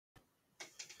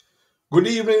Good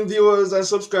evening, viewers and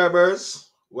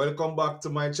subscribers. Welcome back to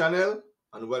my channel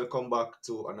and welcome back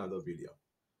to another video.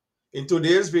 In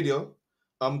today's video,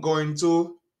 I'm going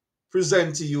to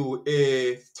present to you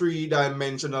a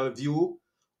three-dimensional view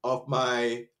of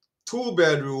my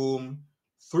two-bedroom,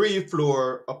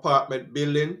 three-floor apartment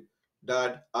building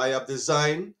that I have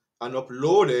designed and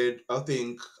uploaded, I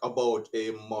think, about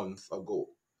a month ago.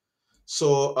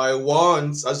 So I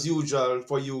want, as usual,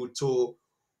 for you to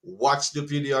watch the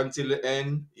video until the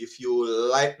end. If you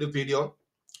like the video,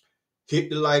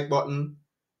 hit the like button,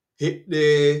 hit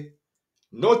the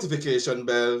notification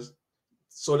bell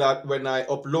so that when I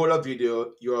upload a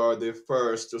video, you are the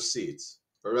first to see it.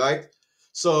 All right.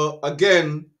 So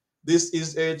again, this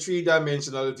is a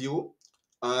three-dimensional view.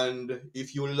 And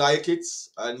if you like it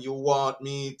and you want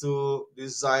me to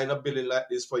design a building like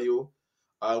this for you,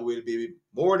 I will be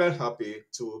more than happy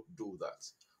to do that.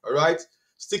 All right.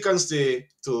 Stick and stay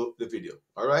to the video.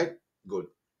 All right. Good.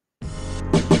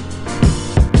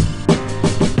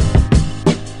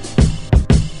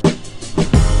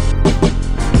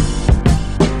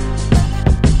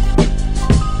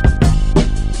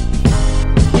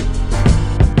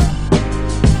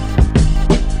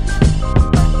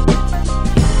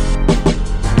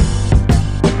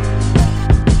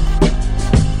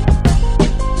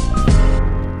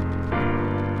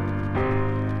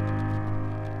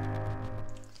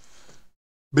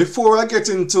 Before I get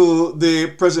into the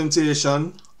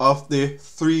presentation of the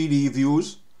 3D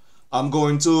views, I'm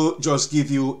going to just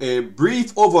give you a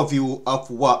brief overview of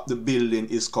what the building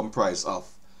is comprised of.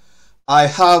 I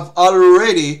have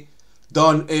already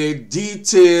done a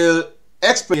detailed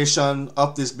explanation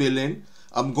of this building.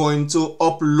 I'm going to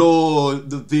upload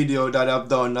the video that I've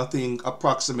done, I think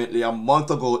approximately a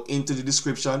month ago, into the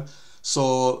description.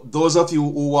 So those of you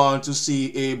who want to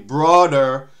see a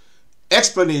broader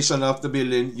explanation of the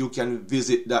building, you can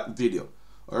visit that video.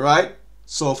 All right,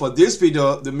 so for this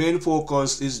video, the main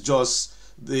focus is just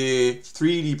the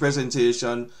 3D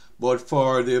presentation, but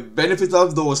for the benefit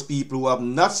of those people who have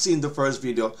not seen the first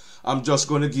video, I'm just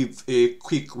going to give a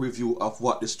quick review of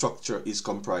what the structure is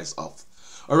comprised of.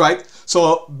 All right,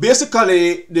 so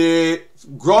basically the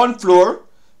ground floor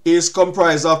is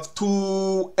comprised of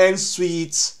two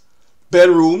ensuite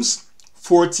bedrooms,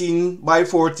 14 by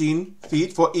 14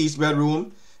 feet for each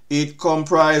bedroom. It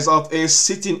comprises of a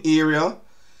sitting area,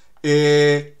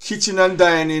 a kitchen and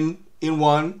dining in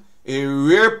one, a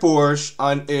rear porch,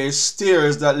 and a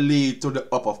stairs that lead to the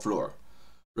upper floor.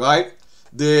 Right?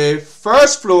 The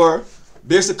first floor,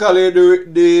 basically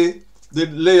the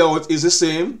layout is the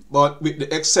same, but with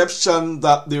the exception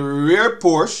that the rear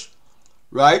porch,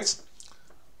 right,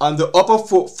 and the upper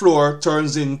floor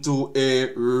turns into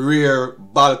a rear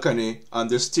balcony, and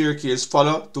the staircase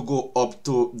follow to go up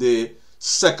to the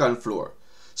second floor.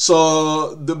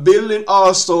 So the building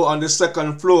also on the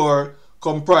second floor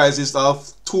comprises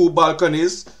of two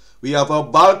balconies. We have a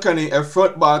balcony, a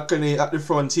front balcony at the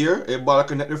front here, a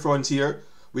balcony at the front here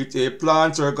with a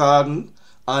planter garden,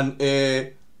 and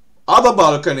a other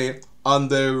balcony on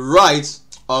the right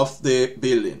of the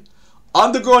building.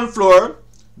 On the ground floor,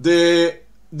 the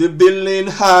building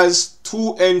has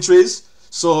two entries,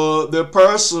 so the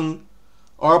person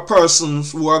or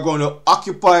persons who are going to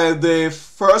occupy the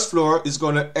first floor is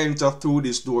going to enter through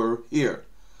this door here.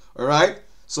 All right,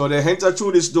 so they enter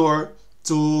through this door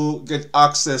to get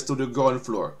access to the ground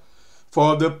floor.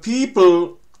 For the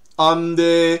people on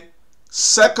the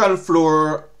second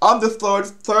floor, on the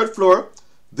third floor,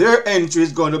 their entry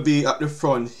is going to be at the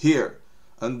front here,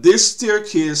 and this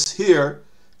staircase here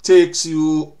takes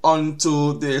you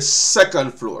onto the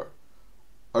second floor.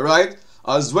 All right,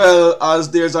 as well as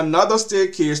there's another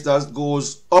staircase that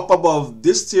goes up above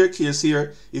this staircase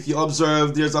here. If you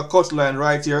observe, there's a cut line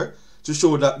right here to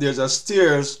show that there's a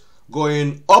stairs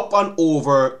going up and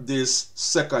over this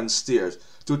second stairs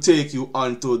to take you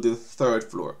onto the third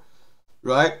floor.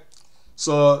 Right,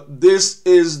 so this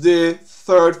is the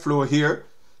third floor here,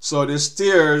 so the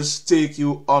stairs take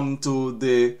you onto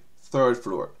the third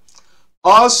floor.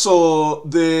 Also,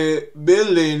 the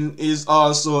building is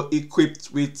also equipped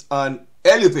with an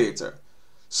elevator.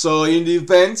 So in the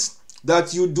event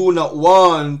that you do not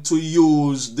want to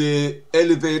use the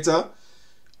elevator,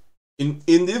 in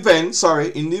the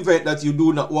event that you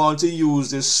do not want to use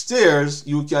the stairs,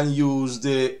 you can use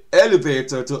the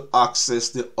elevator to access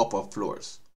the upper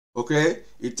floors. Okay,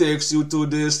 it takes you to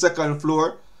the second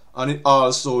floor, and it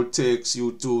also takes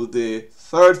you to the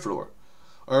third floor.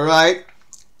 All right,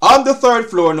 on the third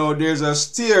floor now, there's a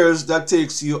stairs that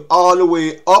takes you all the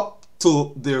way up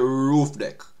to the roof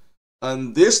deck,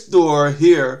 and this door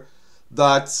here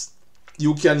that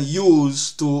you can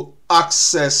use to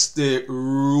access the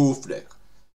roof deck.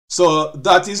 So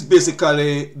that is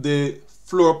basically the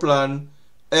floor plan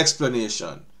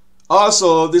explanation.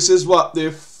 Also, this is what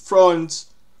the front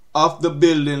of the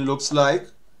building looks like.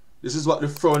 This is what the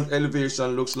front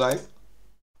elevation looks like.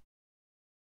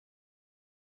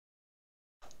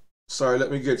 Sorry,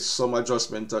 let me get some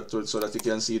adjustment to it so that you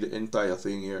can see the entire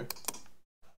thing here.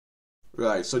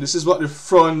 Right, so this is what the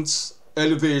front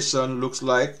elevation looks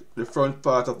like. The front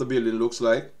part of the building looks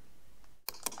like.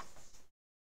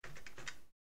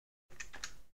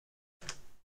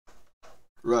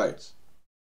 Right.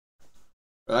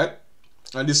 Right.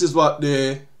 And this is what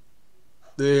the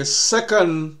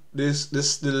second,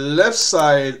 the left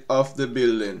side of the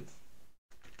building.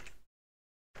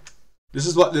 This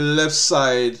is what the left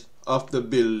side of the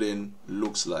building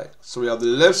looks like. So we have the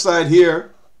left side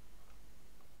here,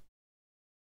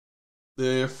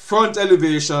 the front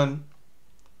elevation,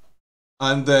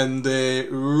 and then the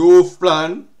roof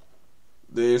plan,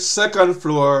 the second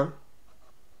floor,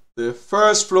 the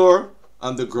first floor,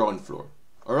 and the ground floor.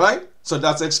 All right, so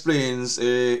that explains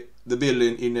the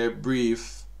building in a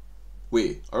brief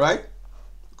way. All right,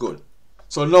 good.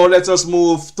 So now let us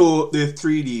move to the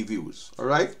 3D views. All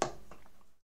right,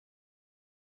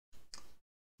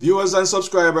 viewers and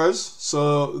subscribers,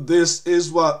 so this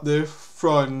is what the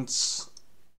front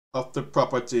of the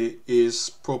property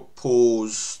is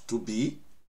proposed to be.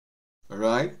 All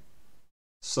right,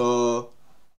 so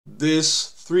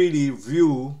this 3D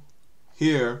view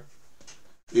here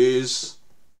is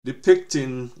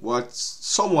depicting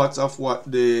somewhat of what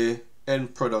the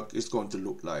end product is going to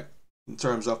look like in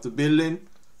terms of the building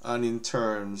and in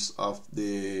terms of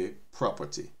the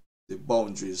property, the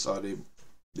boundaries or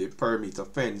the perimeter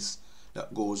fence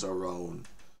that goes around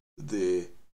the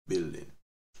building.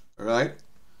 All right,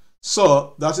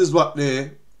 so that is what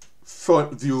the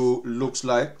front view looks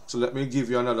like. So let me give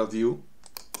you another view.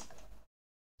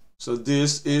 So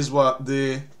this is what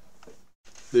the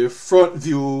front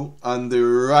view and the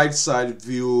right side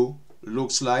view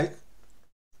looks like.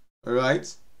 All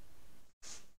right,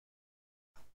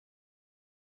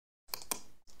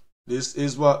 this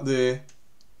is what the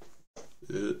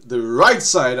right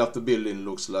side of the building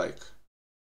looks like.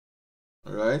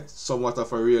 All right, somewhat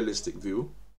of a realistic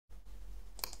view.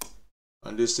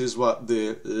 And this is what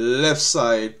the left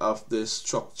side of the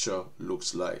structure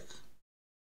looks like.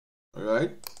 All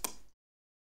right,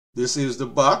 this is the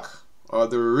back or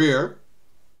the rear,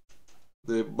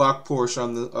 the back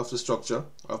portion of the structure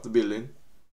of the building.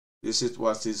 This is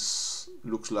what it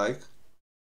looks like.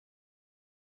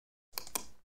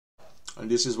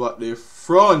 And this is what the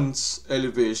front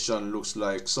elevation looks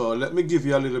like. So let me give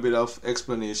you a little bit of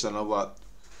explanation of what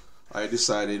I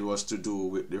decided was to do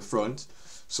with the front.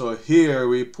 So here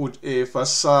we put a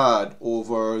facade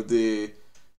over the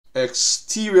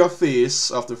exterior face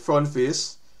of the front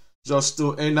face, just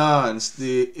to enhance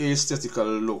the aesthetical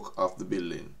look of the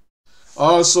building.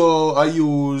 Also, I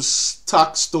use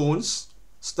stack stones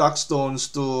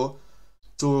to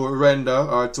render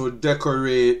or to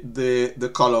decorate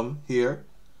the column here.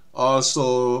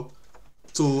 Also,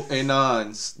 to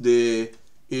enhance the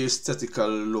aesthetical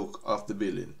look of the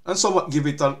building and somewhat give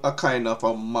it a kind of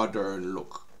a modern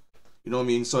look. You know what I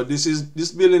mean? So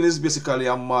this building is basically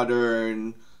a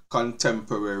modern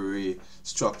contemporary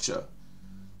structure.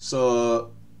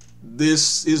 So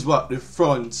this is what the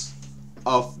front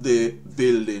of the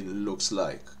building looks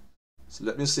like. So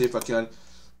let me see if I can.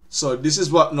 So this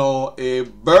is what now a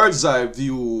bird's eye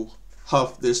view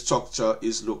of the structure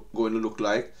is going to look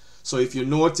like. So if you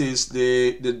notice,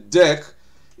 the deck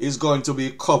is going to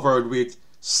be covered with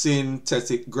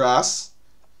synthetic grass,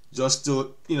 just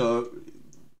to, you know,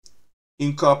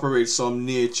 incorporate some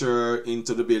nature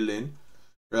into the building,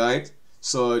 right?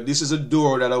 So this is a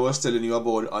door that I was telling you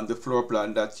about on the floor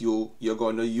plan that you're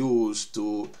going to use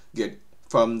to get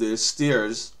from the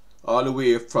stairs all the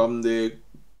way from the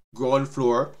ground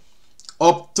floor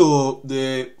up to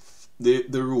the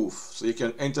roof. So you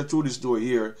can enter through this door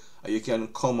here and you can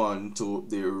come on to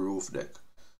the roof deck.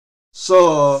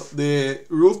 So the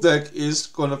roof deck is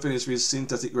going to finish with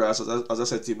synthetic grass, as I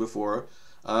said to you before,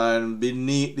 and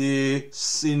beneath the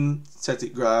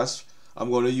synthetic grass I'm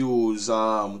going to use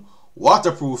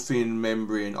waterproofing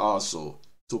membrane also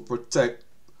to protect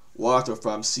water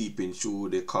from seeping through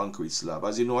the concrete slab.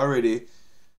 As you know already,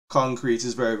 concrete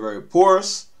is very, very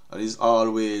porous and is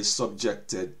always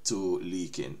subjected to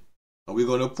leaking. And we're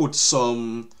going to put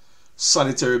some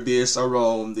sanitary base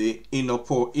around the inner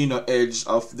edge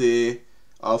of the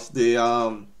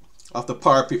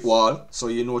parapet wall. So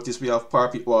you notice we have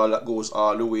parapet wall that goes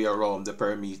all the way around the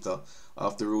perimeter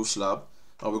of the roof slab,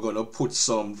 and we're going to put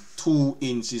some 2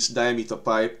 inches diameter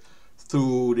pipe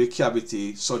through the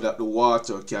cavity so that the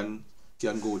water can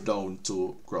go down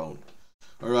to ground.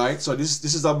 All right, so this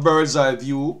is a bird's eye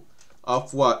view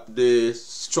of what the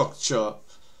structure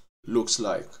looks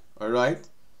like. All right,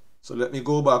 so let me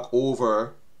go back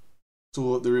over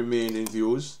to the remaining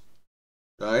views.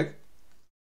 Right,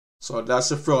 so that's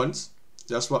the front.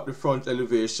 That's what the front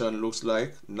elevation looks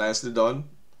like. Nicely done.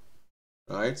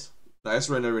 Right, nice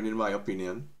rendering in my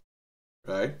opinion.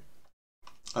 Right,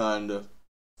 and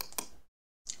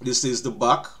this is the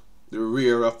back, the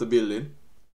rear of the building.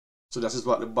 So that is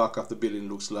what the back of the building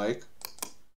looks like.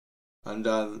 And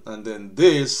then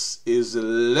this is the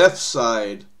left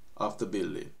side of the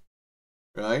building.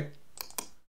 Right?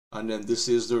 And then this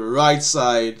is the right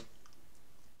side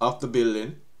of the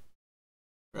building.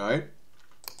 Right?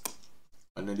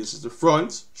 And then this is the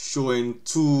front, showing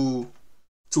two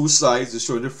sides. It's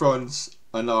showing the front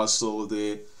and also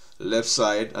the left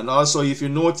side. And also, if you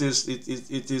notice,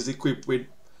 it is equipped with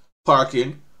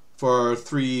parking for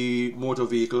 3 motor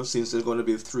vehicles, since there's going to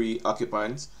be 3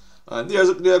 occupants. And there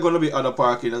are going to be other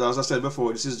parking. And as I said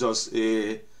before, this is just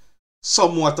a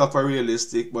somewhat of a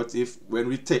realistic, but when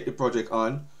we take the project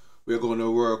on, we're going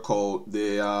to work out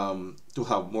the to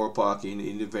have more parking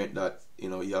in the event that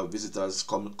you have visitors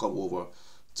come over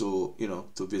to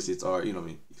to visit, or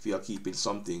if you are keeping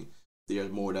something, there's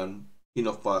more than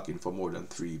enough parking for more than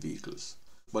 3 vehicles.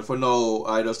 But for now,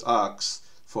 I just ask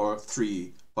for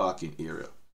 3 parking area,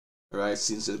 right?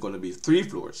 Since there's going to be 3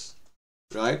 floors,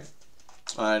 right?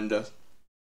 And as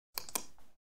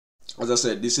I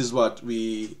said, this is what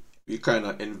we kind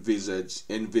of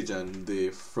envision the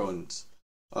front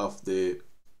of the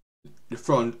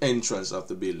front entrance of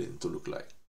the building to look like.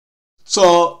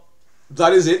 So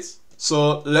that is it.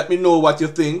 So let me know what you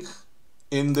think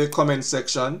in the comment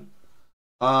section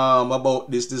about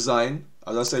this design.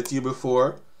 As I said to you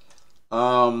before,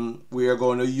 we're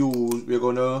gonna use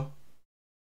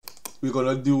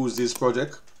this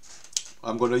project.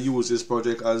 I'm gonna use this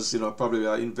project as probably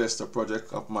an investor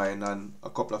project of mine and a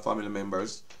couple of family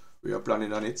members. We are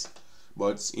planning on it.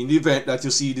 But in the event that you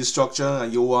see this structure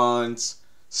and you want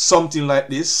something like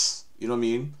this,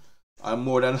 I'm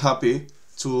more than happy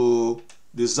to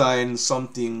design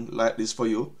something like this for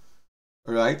you.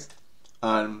 Alright?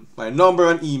 And my number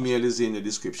and email is in the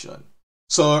description.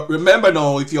 So remember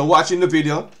now, if you're watching the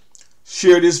video,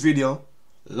 share this video,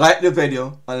 like the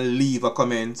video, and leave a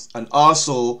comment. And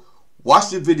also watch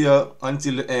the video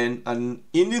until the end. And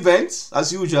in the event,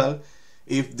 as usual,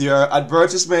 if there are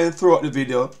advertisements throughout the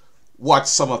video, watch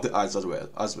some of the ads as well.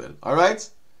 Alright?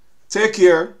 Take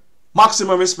care,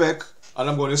 maximum respect, and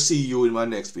I'm going to see you in my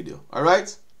next video.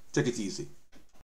 Alright? Take it easy.